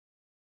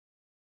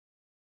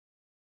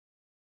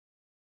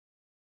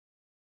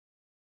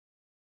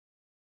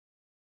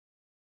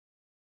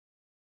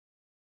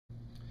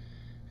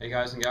Hey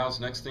guys and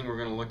gals, next thing we're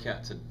going to look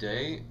at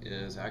today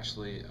is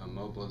actually a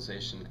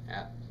mobilization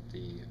at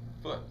the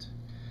foot.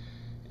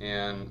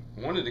 And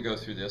I wanted to go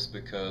through this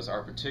because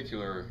our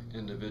particular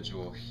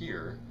individual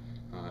here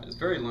is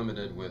very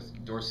limited with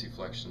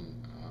dorsiflexion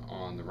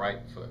on the right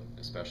foot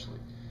especially.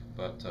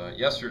 But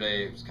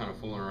yesterday I was kind of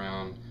fooling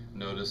around,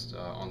 noticed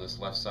on this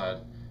left side,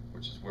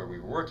 which is where we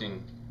were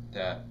working,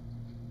 that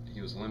he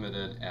was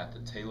limited at the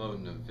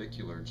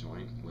talo-navicular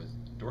joint with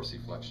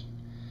dorsiflexion.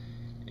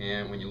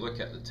 And when you look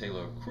at the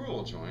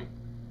talocrural joint,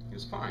 he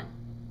was fine.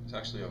 It's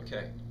actually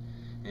okay.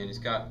 And he's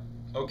got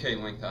okay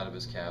length out of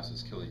his calves,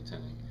 his Achilles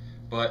tendon.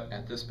 But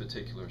at this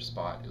particular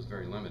spot, it was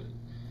very limited.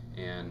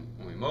 And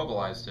when we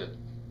mobilized it,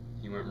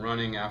 he went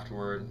running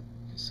afterward.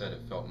 He said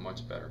it felt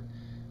much better.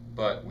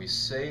 But we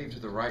saved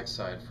the right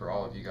side for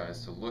all of you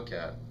guys to look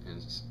at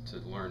and to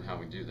learn how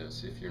we do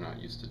this if you're not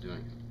used to doing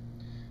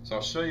it. So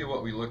I'll show you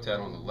what we looked at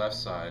on the left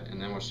side, and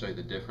then we'll show you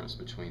the difference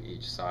between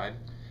each side.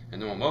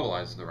 And then we'll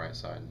mobilize the right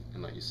side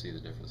and let you see the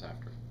difference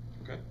after.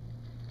 Okay?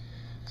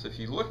 So if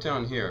you look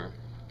down here,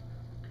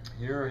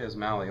 here are his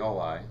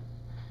malleoli,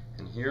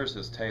 and here's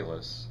his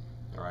talus.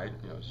 All right,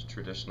 just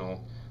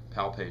traditional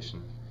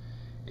palpation.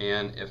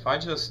 And if I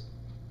just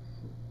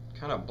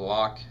kind of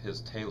block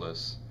his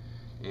talus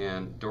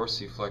and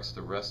dorsiflex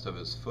the rest of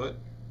his foot,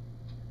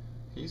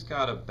 he's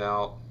got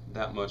about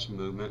that much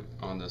movement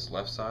on this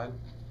left side,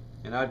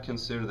 and I'd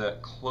consider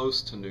that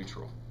close to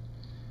neutral.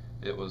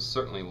 It was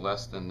certainly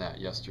less than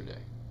that yesterday.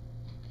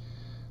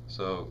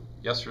 So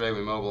yesterday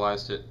we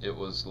mobilized it. It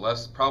was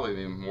less,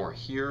 probably more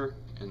here,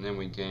 and then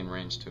we gained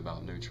range to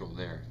about neutral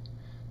there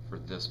for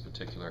this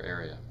particular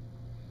area.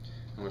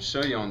 I'm going to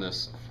show you on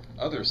this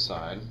other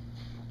side.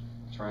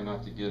 Try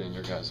not to get in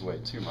your guys' way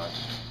too much.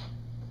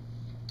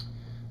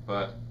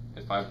 But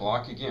if I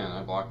block again,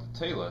 I block the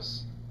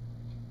talus,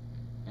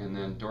 and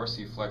then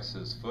dorsiflex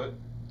his foot,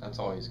 that's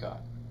all he's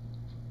got.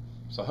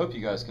 So I hope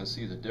you guys can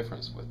see the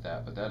difference with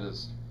that, but that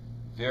is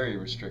very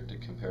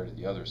restricted compared to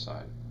the other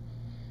side.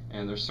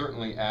 And there's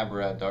certainly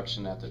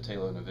abduction at the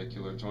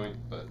talo-navicular joint,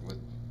 but with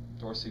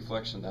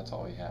dorsiflexion, that's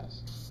all he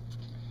has.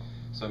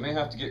 So I may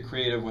have to get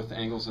creative with the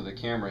angles of the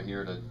camera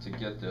here to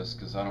get this,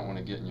 because I don't want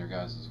to get in your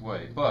guys'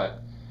 way.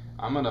 But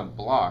I'm going to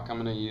block,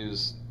 I'm going to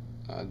use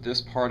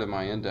this part of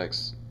my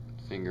index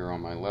finger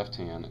on my left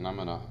hand, and I'm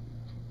going to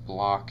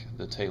block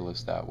the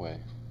talus that way.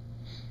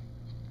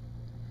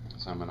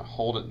 So I'm going to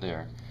hold it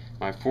there.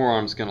 My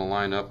forearm's going to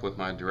line up with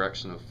my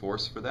direction of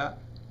force for that.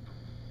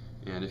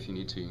 And if you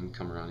need to, you can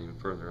come around even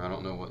further. I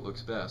don't know what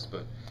looks best,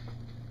 but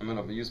I'm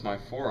going to use my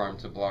forearm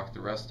to block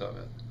the rest of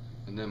it.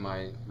 And then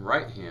my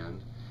right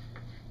hand,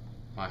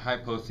 my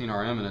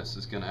hypothenar eminence,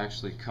 is going to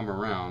actually come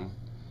around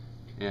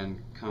and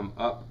come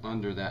up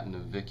under that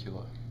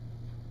navicula.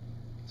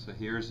 So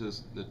here's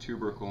the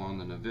tubercle on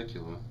the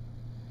navicula.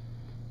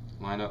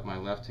 Line up my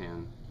left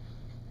hand,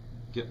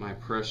 get my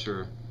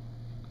pressure.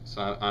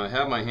 So I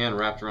have my hand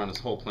wrapped around his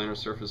whole plantar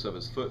surface of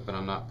his foot, but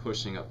I'm not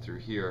pushing up through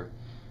here.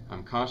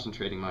 I'm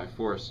concentrating my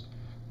force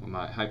with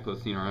my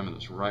hypothenar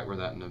eminence right where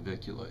that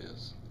navicula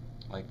is,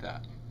 like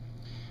that.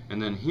 And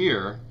then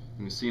here,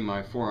 you can see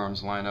my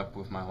forearms line up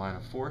with my line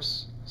of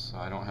force, so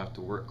I don't have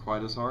to work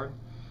quite as hard.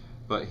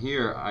 But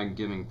here, I'm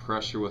giving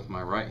pressure with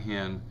my right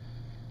hand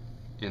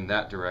in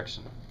that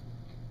direction.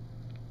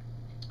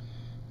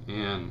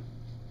 And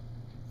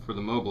for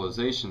the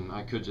mobilization,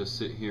 I could just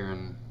sit here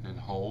and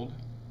hold.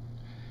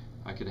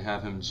 I could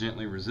have him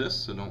gently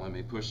resist, so don't let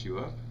me push you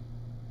up.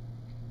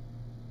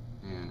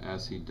 And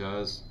as he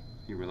does,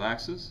 he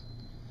relaxes.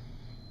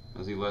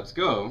 As he lets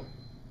go,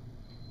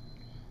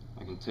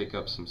 I can take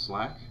up some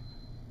slack.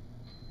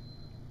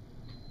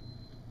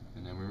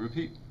 And then we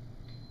repeat.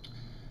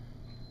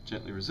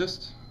 Gently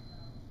resist.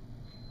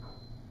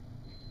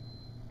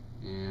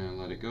 And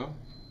let it go.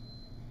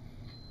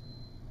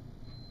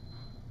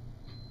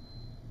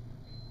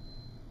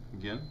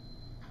 Again.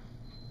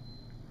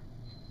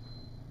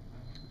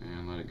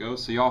 And let it go.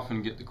 So you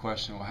often get the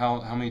question,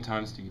 well, how many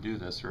times do you do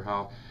this, or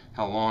how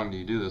long do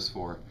you do this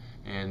for?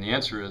 And the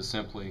answer is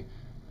simply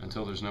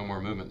until there's no more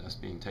movement that's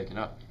being taken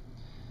up.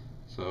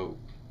 So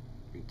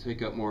you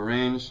take up more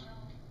range,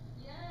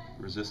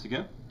 resist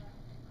again.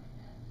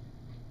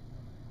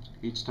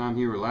 Each time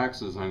he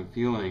relaxes, I'm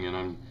feeling and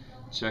I'm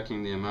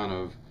checking the amount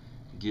of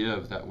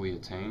give that we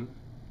attain,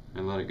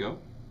 and let it go.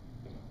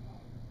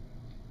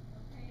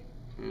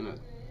 And at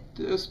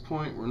this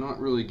point, we're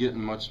not really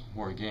getting much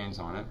more gains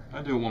on it.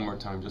 I do it one more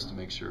time just to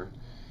make sure.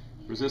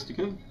 Resist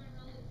again.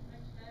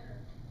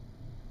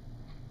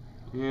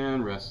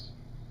 And rest.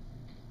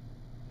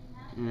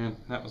 And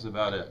that was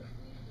about it.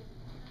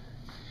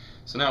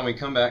 So now we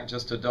come back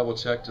just to double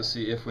check to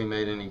see if we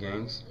made any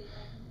gains.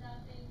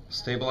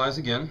 Stabilize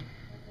again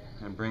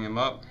and bring him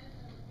up.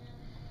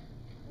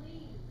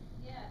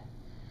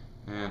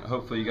 And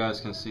hopefully you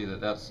guys can see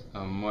that that's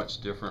a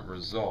much different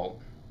result.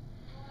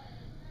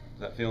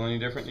 Does that feel any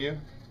different to you?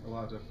 A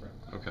lot different.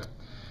 Okay.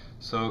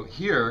 So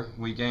here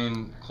we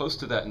gain close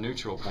to that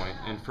neutral point,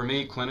 and for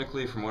me,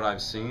 clinically, from what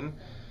I've seen,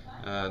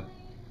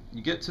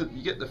 you get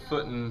the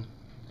foot and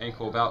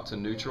ankle about to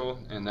neutral,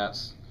 and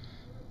that's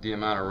the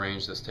amount of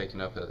range that's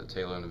taken up at the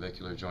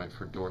talo-navicular joint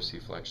for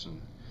dorsiflexion.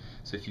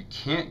 So if you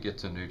can't get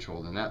to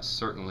neutral, then that's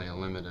certainly a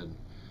limited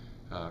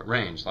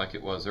range, like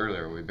it was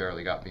earlier. We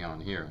barely got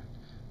beyond here.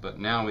 But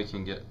now we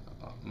can get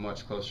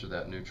much closer to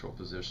that neutral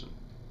position.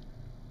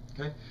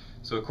 Okay,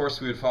 so of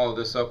course we would follow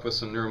this up with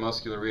some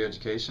neuromuscular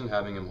re-education,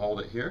 having him hold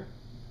it here.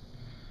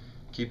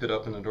 Keep it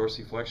up in the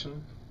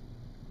dorsiflexion.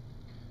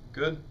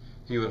 Good.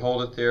 He would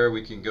hold it there.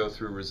 We can go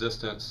through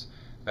resistance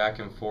back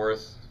and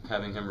forth,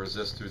 having him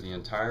resist through the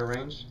entire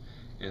range,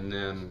 and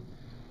then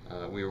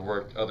we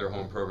worked other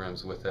home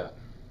programs with that.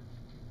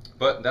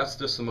 But that's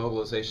just the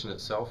mobilization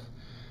itself.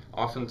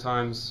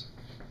 Oftentimes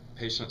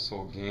patients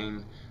will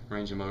gain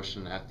range of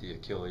motion at the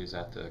Achilles,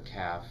 at the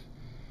calf,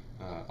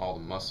 all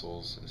the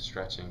muscles,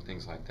 stretching,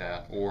 things like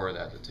that, or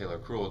at the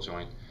talocrural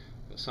joint,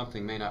 but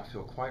something may not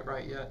feel quite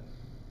right yet.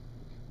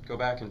 Go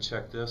back and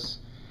check this,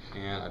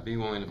 and I'd be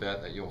willing to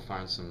bet that you'll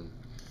find some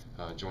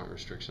joint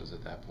restrictions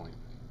at that point.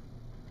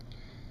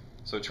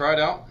 So try it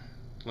out.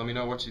 Let me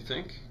know what you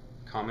think.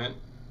 Comment.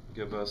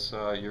 Give us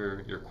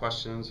your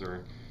questions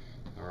or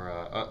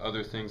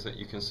other things that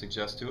you can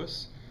suggest to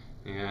us,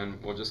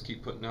 and we'll just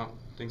keep putting out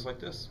things like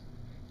this.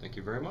 Thank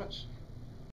you very much.